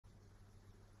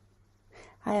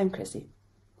Hi, I'm Chrissy,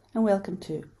 and welcome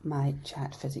to my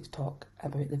chat physics talk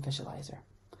about the visualiser.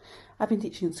 I've been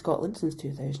teaching in Scotland since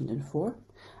 2004.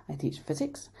 I teach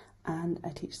physics and I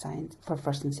teach science for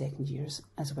first and second years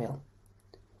as well.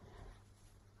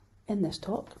 In this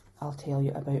talk, I'll tell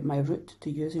you about my route to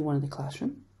using one in the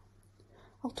classroom.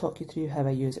 I'll talk you through how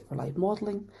I use it for live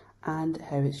modelling and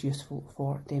how it's useful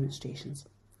for demonstrations,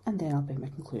 and then I'll bring my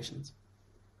conclusions.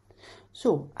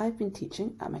 So, I've been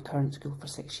teaching at my current school for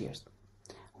 6 years.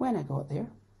 When I got there,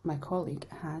 my colleague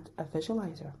had a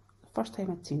visualiser, the first time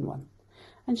I'd seen one,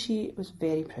 and she was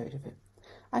very proud of it.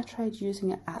 I tried using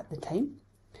it at the time.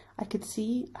 I could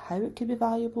see how it could be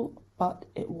valuable, but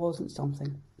it wasn't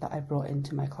something that I brought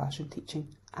into my classroom teaching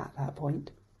at that point.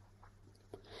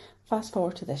 Fast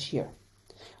forward to this year.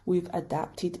 We've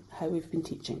adapted how we've been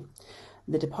teaching.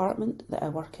 The department that I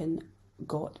work in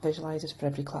got visualisers for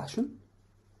every classroom,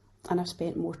 and I've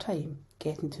spent more time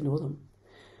getting to know them.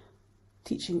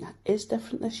 Teaching is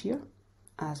different this year,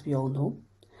 as we all know.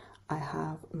 I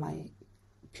have my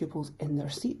pupils in their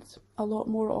seats a lot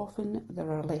more often,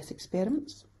 there are less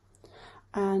experiments,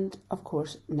 and of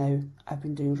course now I've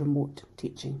been doing remote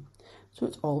teaching, so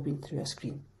it's all been through a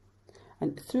screen.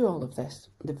 And through all of this,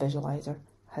 the visualiser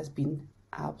has been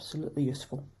absolutely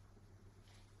useful.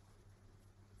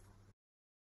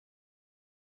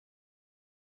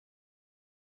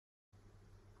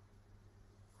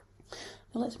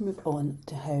 Now let's move on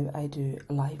to how I do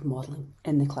live modelling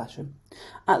in the classroom.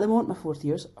 At the moment, my fourth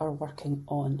years are working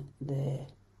on the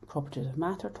properties of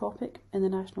matter topic in the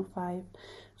National 5.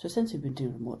 So since we've been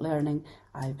doing remote learning,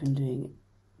 I've been doing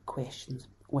questions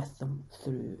with them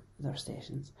through their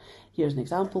sessions. Here's an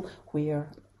example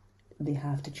where they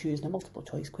have to choose in a multiple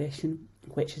choice question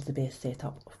which is the best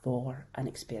setup for an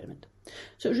experiment.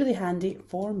 So it was really handy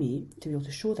for me to be able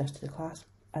to show this to the class,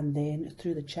 and then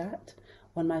through the chat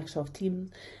on Microsoft Teams,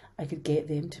 I could get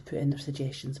them to put in their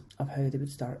suggestions of how they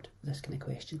would start this kind of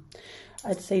question.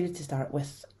 I decided to start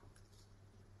with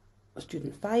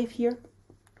student 5 here.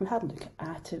 We had a look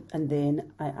at it, and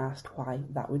then I asked why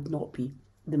that would not be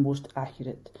the most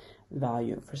accurate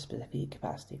value for specific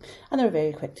capacity. And they were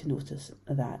very quick to notice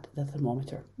that the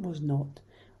thermometer was not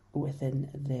within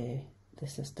the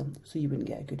system, so you wouldn't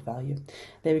get a good value.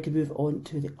 Then we could move on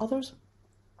to the others,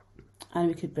 and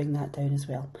we could bring that down as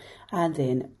well. And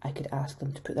then I could ask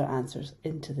them to put their answers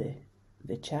into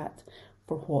the chat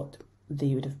for what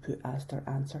they would have put as their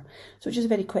answer. So it's just a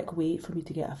very quick way for me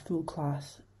to get a full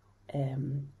class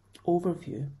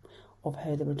overview of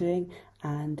how they were doing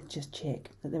and just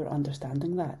check that they were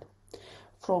understanding that.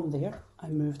 From there, I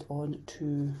moved on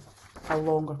to a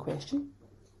longer question.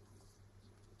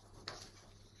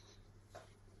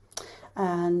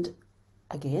 And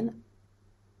again,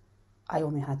 I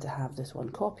only had to have this one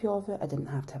copy of it. I didn't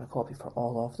have to have a copy for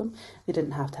all of them. They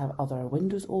didn't have to have other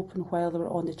windows open while they were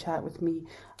on the chat with me,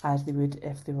 as they would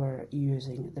if they were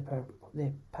using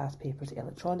the past papers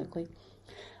electronically.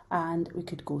 And we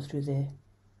could go through the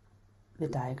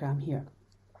diagram here.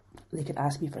 They could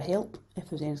ask me for help if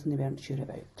there was anything they weren't sure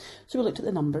about. So we looked at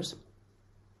the numbers,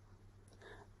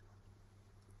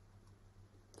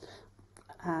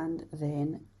 and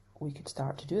then we could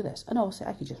start to do this. And also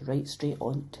I could just write straight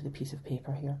on to the piece of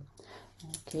paper here.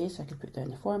 Okay, so I could put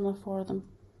down the formula for them.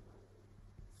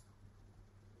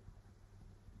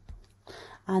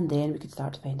 And then we could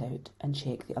start to find out and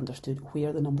check they understood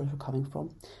where the numbers were coming from.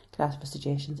 Could ask for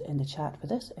suggestions in the chat for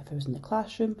this. If I was in the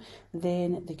classroom,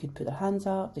 then they could put their hands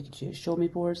up, they could use show me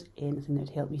boards, anything that would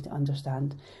help me to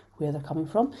understand where they're coming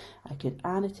from. I could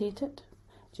annotate it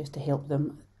just to help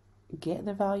them get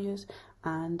their values,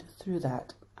 and through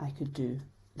that I could do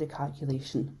the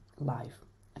calculation live.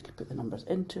 I could put the numbers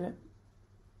into it.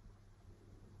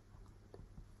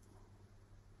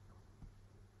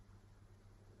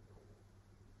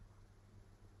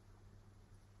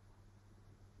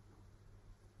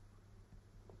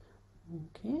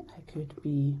 Okay, I could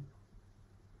be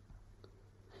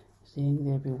saying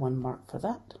there'd be 1 mark for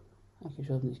that. I could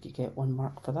show them you could get 1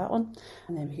 mark for that one,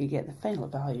 and then we could get the final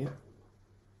value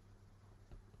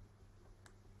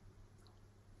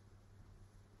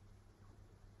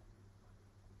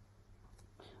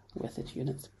with its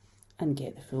units and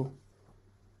get the full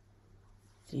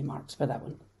 3 marks for that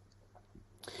one.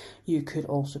 You could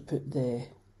also put the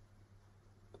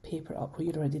paper up where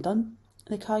you'd already done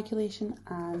the calculation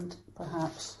and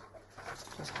perhaps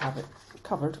just have it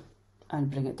covered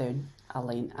and bring it down a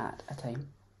line at a time.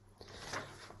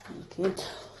 Okay,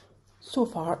 so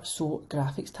far, so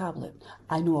graphics tablet.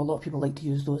 I know a lot of people like to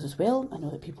use those as well. I know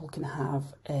that people can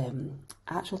have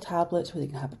actual tablets where they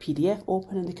can have a PDF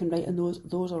open and they can write on those.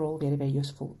 Those are all very, very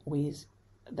useful ways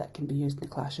that can be used in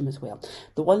the classroom as well.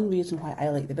 The one reason why I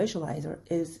like the visualiser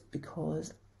is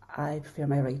because I prefer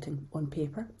my writing on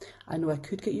paper. I know I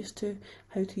could get used to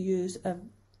how to use a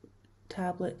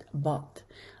tablet, but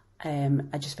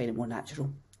I just find it more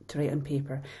natural to write on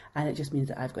paper, and it just means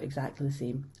that I've got exactly the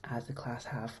same as the class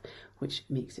have, which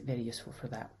makes it very useful for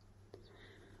that.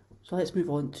 So let's move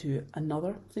on to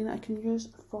another thing that I can use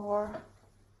for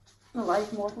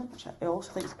live modelling, which I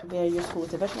also think is very useful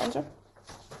with the visualiser,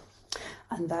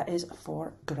 and that is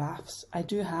for graphs. I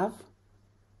do have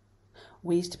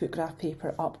ways to put graph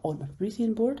paper up on my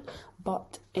Parisian board,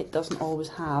 but it doesn't always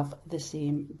have the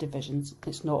same divisions.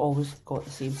 It's not always got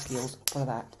the same scales for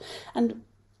that. And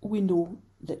we know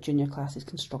that junior classes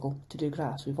can struggle to do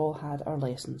graphs. We've all had our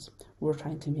lessons. We're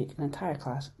trying to make an entire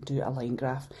class do a line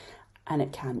graph, and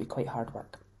it can be quite hard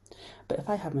work. But if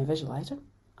I have my visualiser,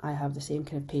 I have the same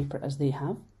kind of paper as they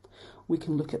have. We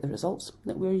can look at the results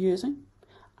that we're using,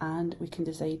 and we can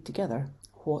decide together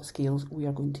what scales we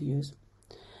are going to use.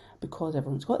 Because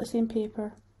everyone's got the same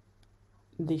paper,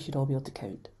 they should all be able to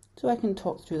count. So I can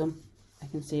talk through them. I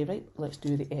can say, right, let's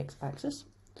do the x-axis.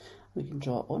 We can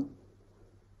draw it on.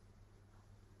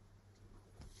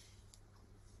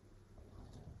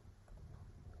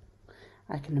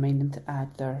 I can remind them to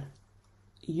add their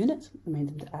units, remind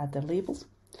them to add their labels,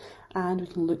 and we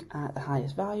can look at the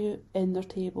highest value in their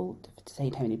table to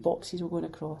decide how many boxes we're going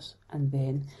across, and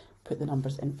then put the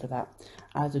numbers in for that.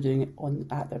 As they're doing it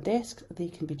at their desks, they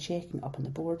can be checking up on the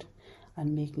board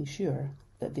and making sure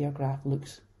that their graph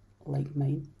looks like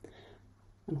mine.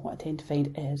 And what I tend to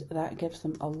find is that gives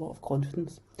them a lot of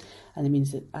confidence, and it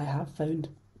means that I have found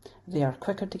they are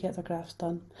quicker to get their graphs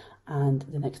done, and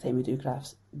the next time we do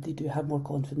graphs, they do have more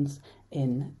confidence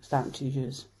in starting to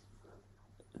use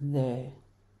the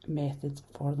methods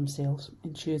for themselves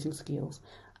in choosing scales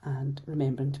and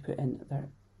remembering to put in their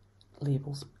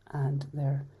labels and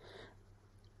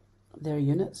their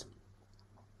units.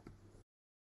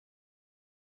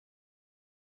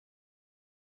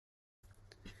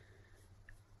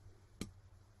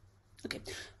 Okay,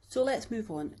 so let's move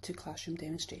on to classroom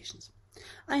demonstrations.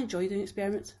 I enjoy doing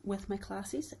experiments with my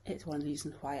classes. It's one of the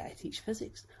reasons why I teach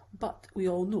physics, but we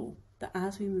all know that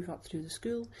as we move up through the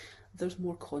school, there's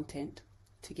more content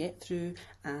to get through,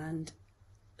 and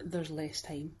there's less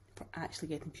time for actually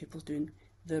getting pupils doing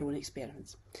their own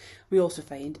experiments. We also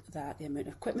find that the amount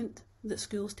of equipment that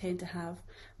schools tend to have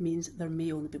means there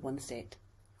may only be one set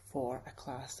for a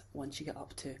class once you get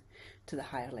up to the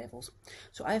higher levels.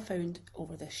 So I found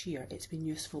over this year it's been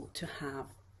useful to have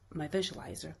my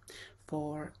visualiser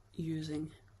for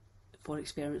using for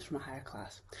experiments from a higher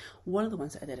class. One of the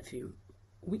ones that I did a few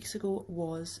weeks ago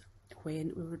was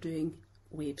when we were doing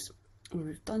waves.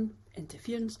 We've done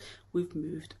interference, we've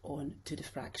moved on to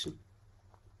diffraction.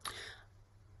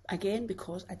 Again,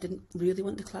 because I didn't really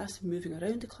want the class moving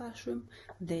around the classroom,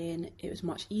 then it was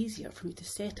much easier for me to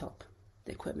set up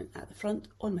the equipment at the front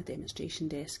on my demonstration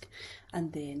desk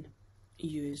and then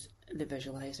use the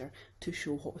visualiser to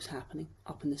show what was happening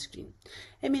up on the screen.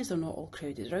 It means they're not all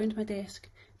crowded around my desk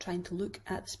trying to look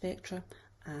at the spectra,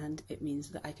 and it means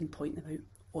that I can point them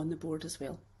out on the board as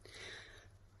well.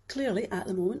 Clearly, at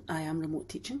the moment, I am remote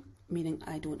teaching, meaning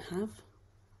I don't have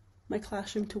my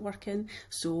classroom to work in,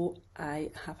 so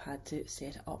I have had to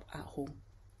set it up at home.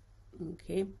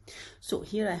 Okay, so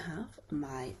here I have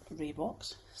my ray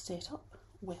box set up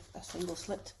with a single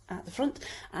slit at the front,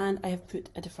 and I have put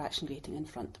a diffraction grating in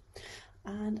front,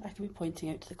 and I can be pointing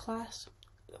out to the class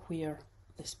where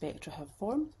the spectra have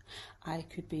formed. I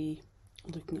could be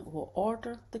looking at what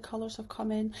order the colours have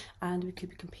come in, and we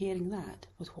could be comparing that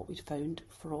with what we'd found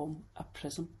from a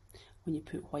prism when you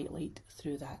put white light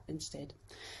through that instead.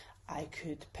 I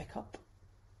could pick up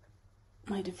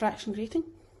my diffraction grating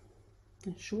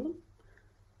and show them.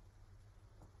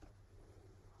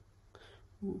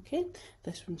 Okay,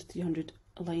 this one's 300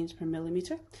 lines per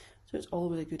millimetre, so it's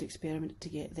always a good experiment to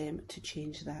get them to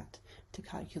change that to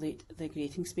calculate the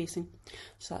grating spacing.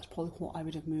 So that's probably what I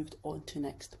would have moved on to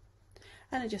next.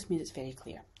 And it just means it's very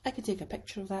clear. I could take a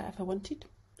picture of that if I wanted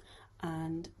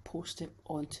and post it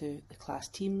onto the class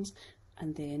teams,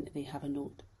 and then they have a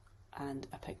note and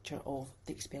a picture of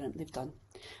the experiment they've done.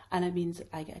 And it means that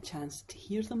I get a chance to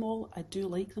hear them all. I do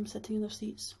like them sitting in their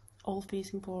seats, all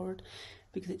facing forward,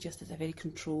 because it just is a very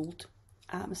controlled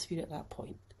atmosphere at that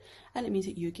point. And it means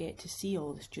that you get to see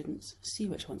all the students, see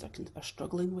which ones are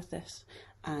struggling with this,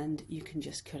 and you can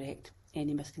just correct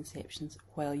any misconceptions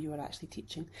while you are actually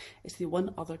teaching. It's the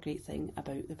one other great thing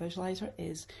about the visualiser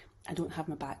is I don't have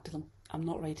my back to them. I'm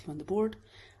not writing on the board.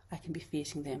 I can be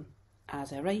facing them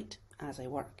as I write, as I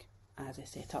work, as I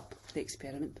set up the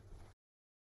experiment.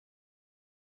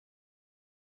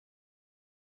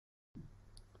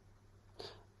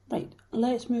 Right,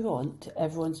 let's move on to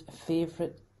everyone's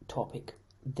favourite topic,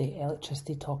 the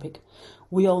electricity topic.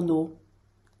 We all know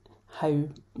how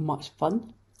much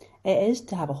fun it is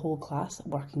to have a whole class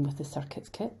working with the circuits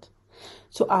kit.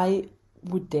 So I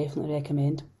would definitely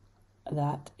recommend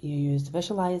that you use the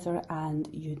visualiser and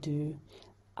you do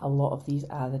a lot of these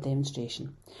as a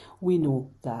demonstration. We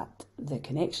know that the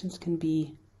connections can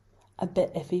be a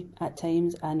bit iffy at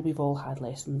times, and we've all had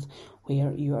lessons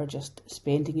where you are just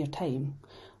spending your time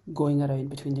going around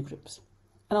between the groups.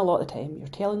 And a lot of the time you're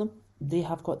telling them they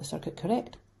have got the circuit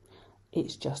correct,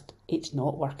 it's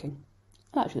not working.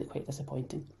 And that's really quite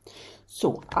disappointing.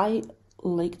 So I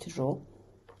like to draw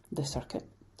the circuit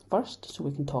first so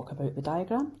we can talk about the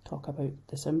diagram, talk about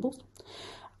the symbols.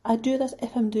 I do this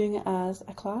if I'm doing it as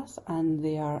a class and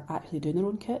they are actually doing their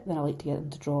own kit, then I like to get them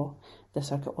to draw the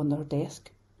circuit on their desk.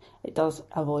 It does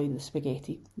avoid the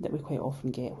spaghetti that we quite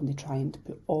often get when they try and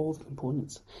put all the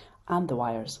components and the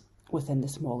wires within the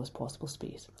smallest possible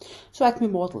space. So I can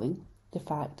be modelling the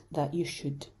fact that you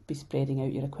should be spreading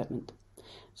out your equipment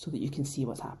so that you can see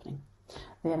what's happening.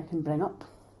 Then I can bring up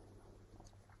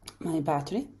my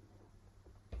battery,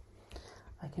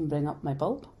 I can bring up my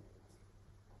bulb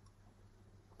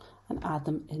and add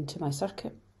them into my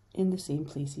circuit in the same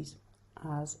places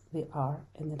as they are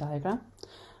in the diagram,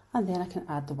 and then I can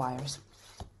add the wires.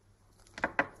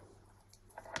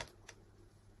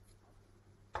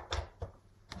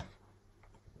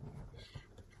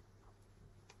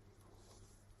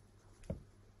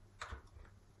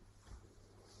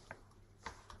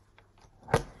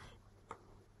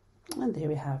 And there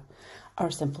we have our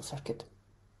simple circuit.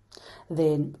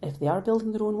 Then if they are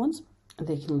building their own ones,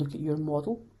 they can look at your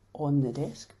model on the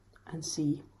desk and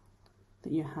see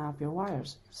that you have your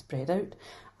wires spread out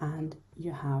and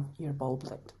you have your bulb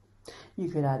lit. You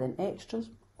could add in extras,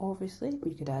 obviously.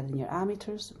 You could add in your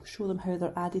ammeters, show them how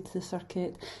they're added to the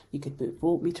circuit. You could put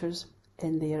voltmeters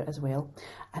in there as well.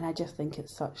 And I just think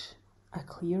it's such a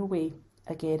clear way.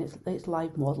 Again, it's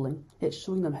live modelling. It's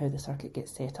showing them how the circuit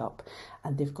gets set up,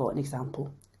 and they've got an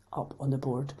example up on the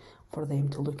board for them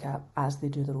to look at as they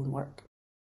do their own work.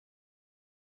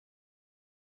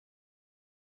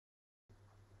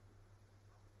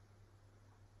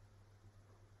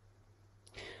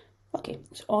 Okay,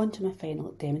 so on to my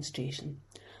final demonstration.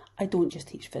 I don't just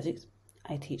teach physics,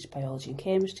 I teach biology and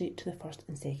chemistry to the first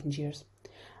and second years.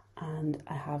 And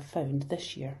I have found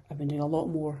this year I've been doing a lot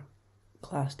more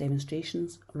class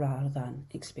demonstrations rather than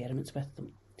experiments with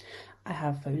them. I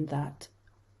have found that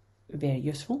very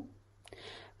useful,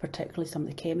 particularly some of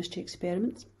the chemistry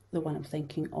experiments. The one I'm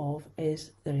thinking of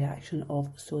is the reaction of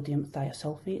sodium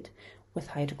thiosulfate with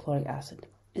hydrochloric acid.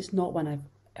 It's not one I've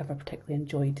ever particularly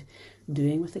enjoyed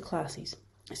doing with the classes,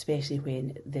 especially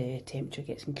when the temperature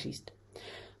gets increased.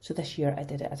 So this year I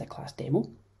did it as a class demo.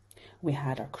 We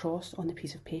had our cross on the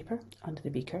piece of paper under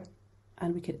the beaker,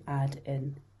 and we could add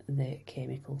in the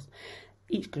chemicals.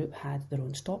 Each group had their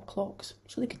own stop clocks,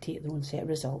 so they could take their own set of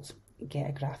results, get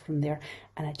a graph from there,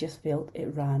 and I just felt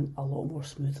it ran a lot more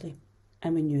smoothly,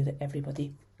 and we knew that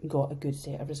everybody got a good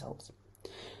set of results.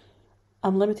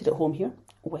 I'm limited at home here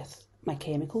with my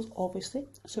chemicals, obviously,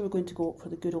 so we're going to go for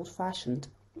the good old-fashioned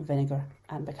vinegar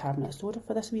and bicarbonate soda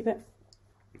for this wee bit.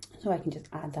 So I can just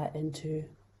add that into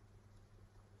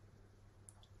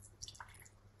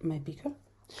my beaker.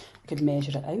 I could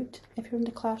measure it out if you're in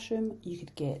the classroom. You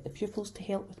could get the pupils to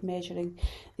help with measuring.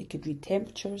 They could read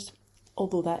temperatures,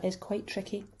 although that is quite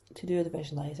tricky to do with the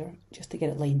visualiser just to get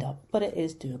it lined up, but it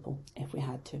is doable if we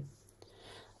had to.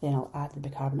 Then I'll add the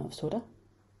bicarbonate of soda.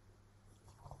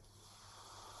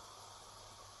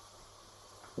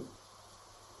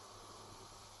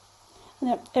 And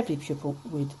then every pupil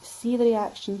would see the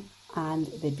reaction and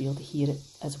they'd be able to hear it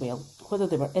as well, whether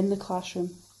they were in the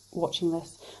classroom watching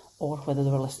this or whether they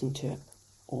were listening to it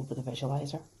over the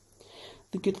visualiser.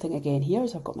 The good thing again here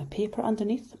is I've got my paper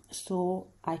underneath, so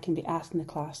I can be asking the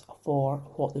class for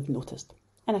what they've noticed,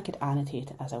 and I could annotate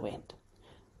it as I went.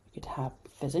 We could have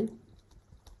fizzing,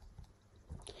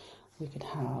 we could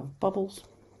have bubbles,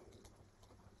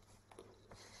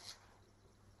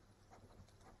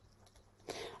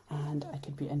 and I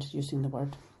could be introducing the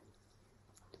word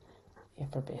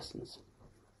effervescence.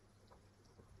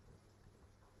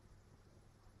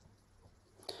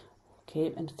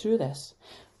 Okay, and through this,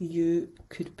 you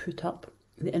could put up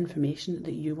the information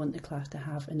that you want the class to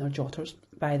have in their jotters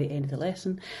by the end of the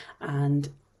lesson, and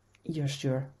you're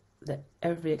sure that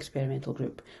every experimental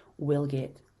group will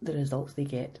get the results they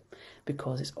get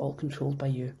because it's all controlled by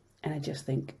you. And I just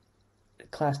think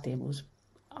class demos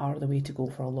are the way to go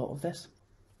for a lot of this.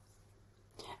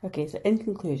 Okay, so in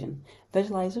conclusion,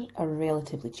 visualisers are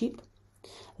relatively cheap.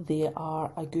 They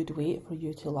are a good way for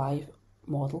you to live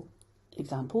model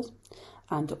examples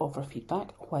and to offer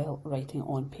feedback while writing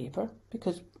on paper,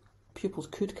 because pupils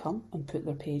could come and put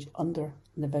their page under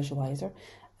the visualiser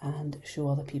and show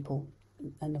other people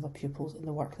and other pupils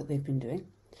the work that they've been doing.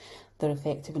 They're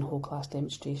effective in whole class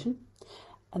demonstration,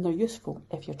 and they're useful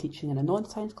if you're teaching in a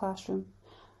non-science classroom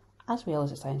as well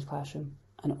as a science classroom,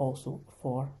 and also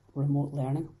for remote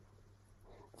learning.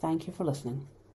 Thank you for listening.